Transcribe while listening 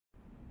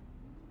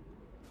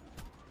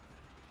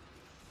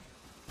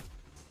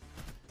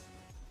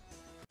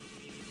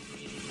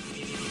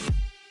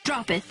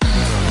Drop it.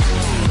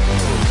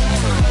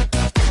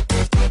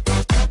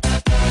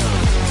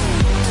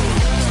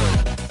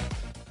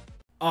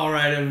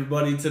 Alright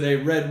everybody, today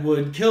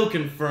Redwood kill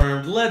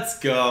confirmed. Let's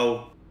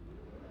go.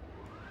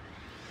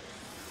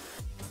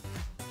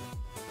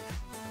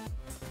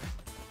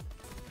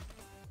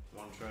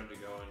 One tried to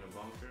go in a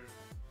bunker.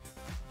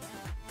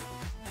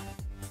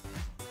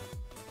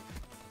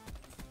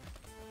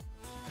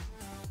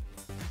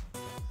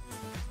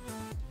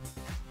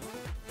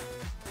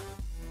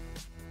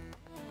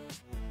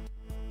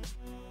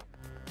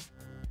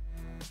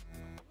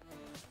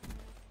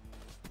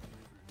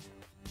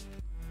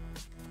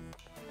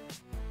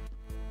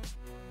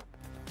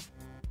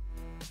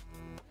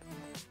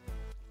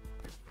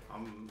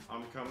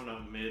 I'm coming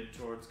up mid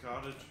towards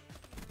cottage.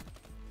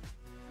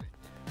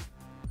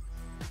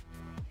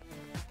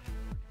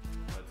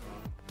 Lights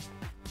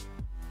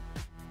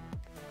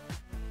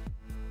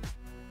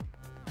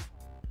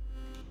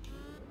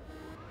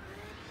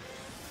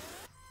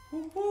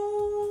on.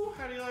 Woohoo!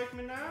 How do you like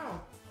me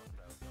now?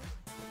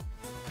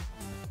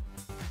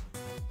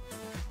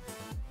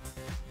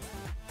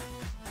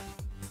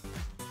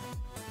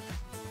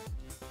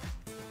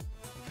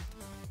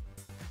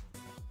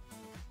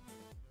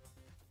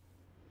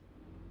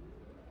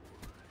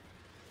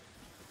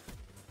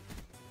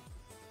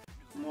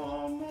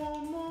 More,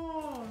 more,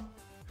 more.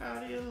 How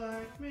do you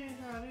like me?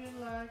 How do you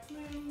like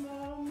me?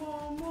 More,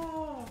 more,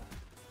 more.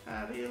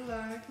 How do you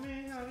like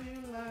me? How do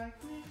you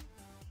like me?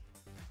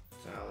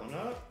 Talon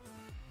up.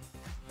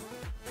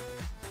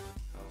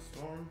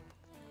 Hellstorm.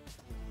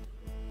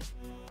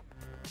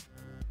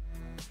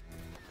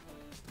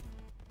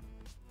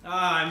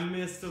 Ah, I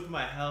missed with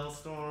my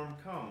Hellstorm.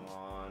 Come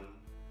on.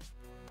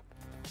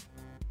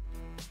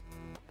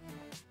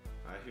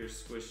 I hear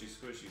squishy,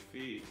 squishy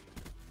feet.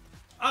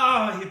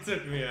 Oh, he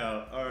took me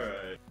out.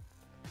 Alright.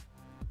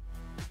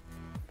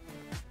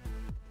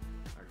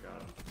 I got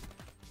him.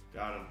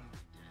 Got him.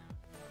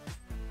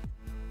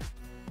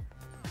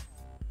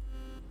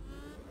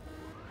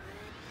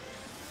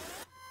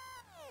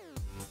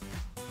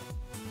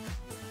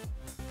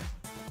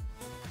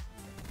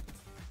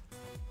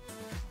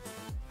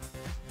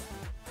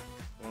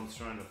 One's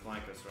trying to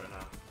flank us right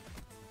now.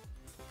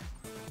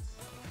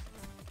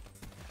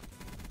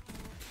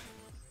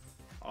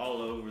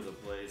 All over the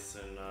place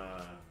in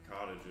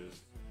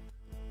cottages.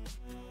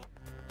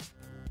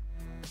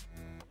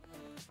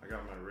 I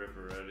got my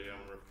ripper ready.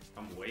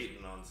 I'm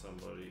waiting on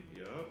somebody.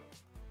 Yup.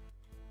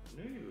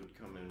 I knew you would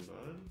come in,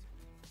 bud.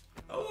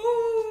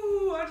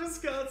 Oh, I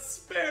just got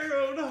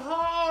sparrowed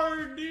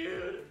hard,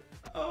 dude.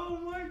 Oh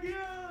my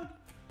god.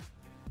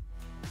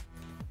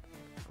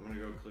 I'm gonna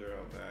go clear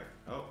out back.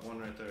 Oh, one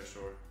right there,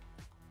 sure.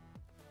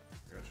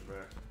 I got your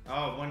back.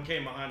 Oh, one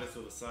came behind us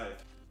with a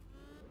scythe.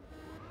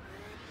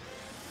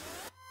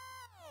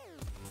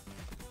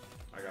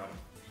 I got him.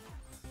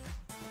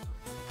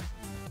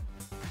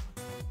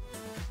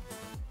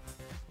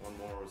 One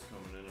more was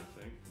coming in, I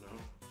think. No.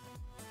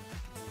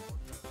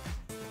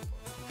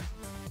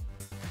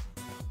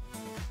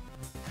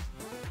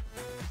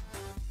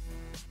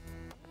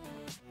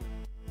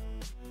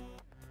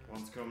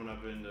 One's coming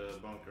up into the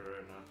bunker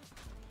right now.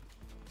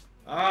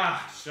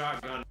 Ah,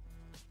 shotgun.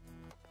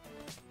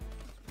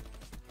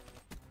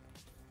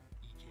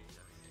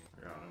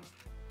 I got him.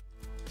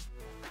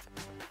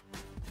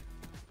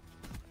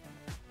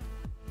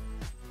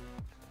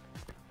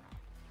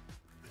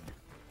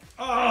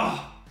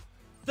 Oh,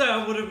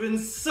 that would have been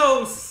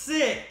so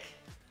sick.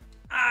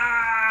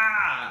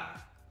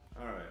 Ah!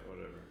 Alright,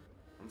 whatever.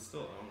 I'm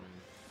still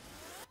owning.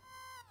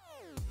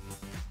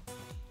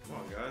 Come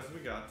on, guys,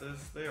 we got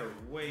this. They are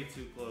way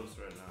too close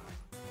right now.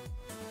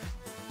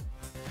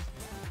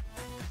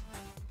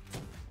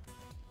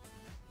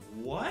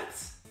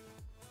 What?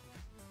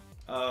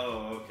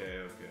 Oh, okay.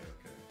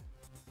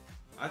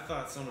 I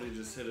thought somebody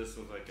just hit us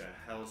with like a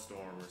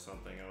hellstorm or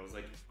something. I was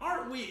like,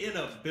 aren't we in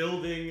a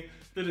building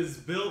that is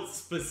built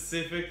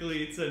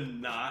specifically to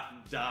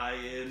not die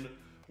in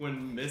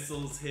when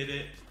missiles hit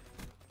it?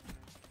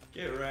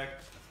 Get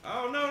wrecked.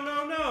 Oh, no,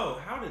 no, no.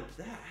 How did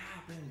that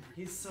happen?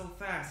 He's so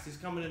fast. He's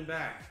coming in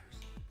back.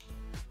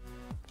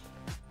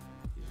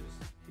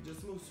 He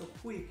just moves so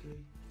quickly.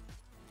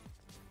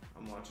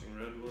 I'm watching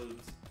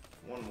Redwoods.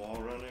 One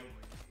wall running.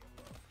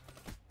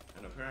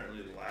 And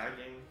apparently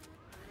lagging.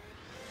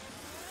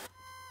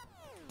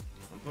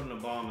 I'm putting a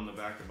bomb in the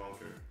back of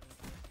bunker.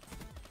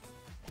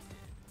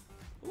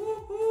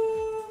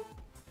 Woohoo!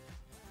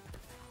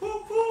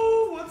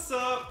 Woohoo! What's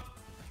up?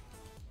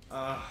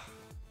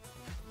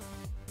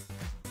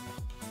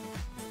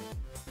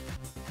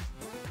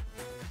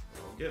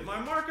 Get my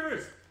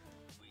markers!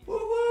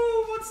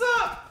 Woohoo! What's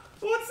up?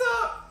 What's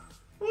up?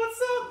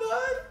 What's up,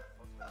 bud?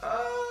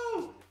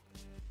 Oh!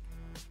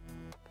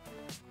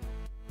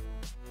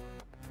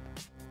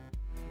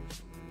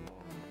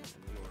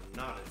 You are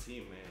not a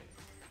teammate.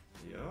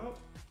 Yup.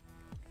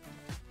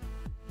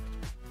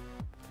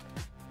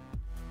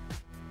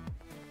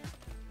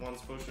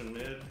 One's pushing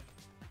mid.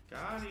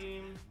 Got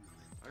him.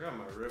 I got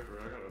my ripper.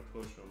 I gotta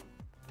push him.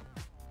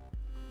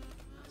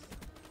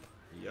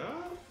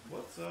 Yup,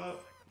 what's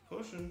up?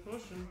 Pushing,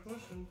 pushing,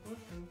 pushing,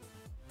 pushing.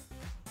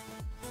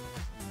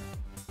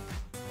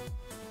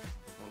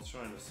 I was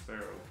trying to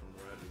Sparrow from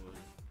Redwood.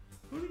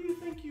 Who do you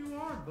think you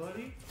are,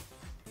 buddy?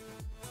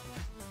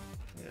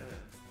 Yeah,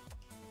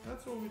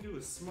 that's what we do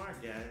as smart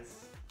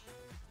guys.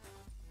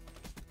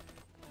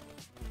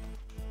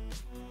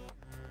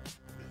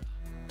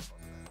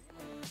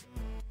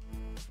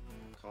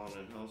 Calling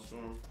in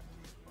Hellstorm.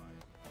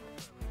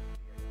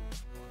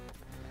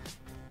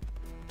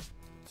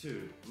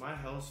 Dude, my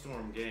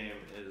Hellstorm game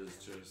is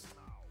just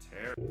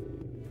terrible.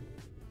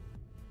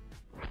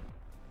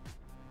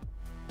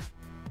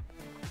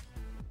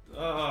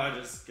 Oh, I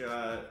just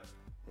got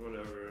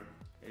whatever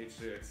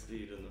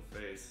HXD'd in the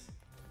face.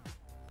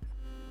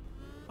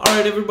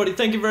 Alright everybody,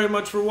 thank you very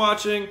much for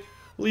watching.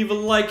 Leave a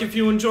like if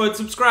you enjoyed,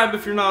 subscribe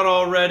if you're not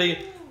already.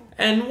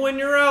 And when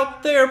you're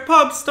out there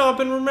pub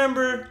stomping,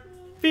 remember,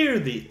 fear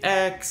the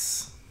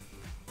X.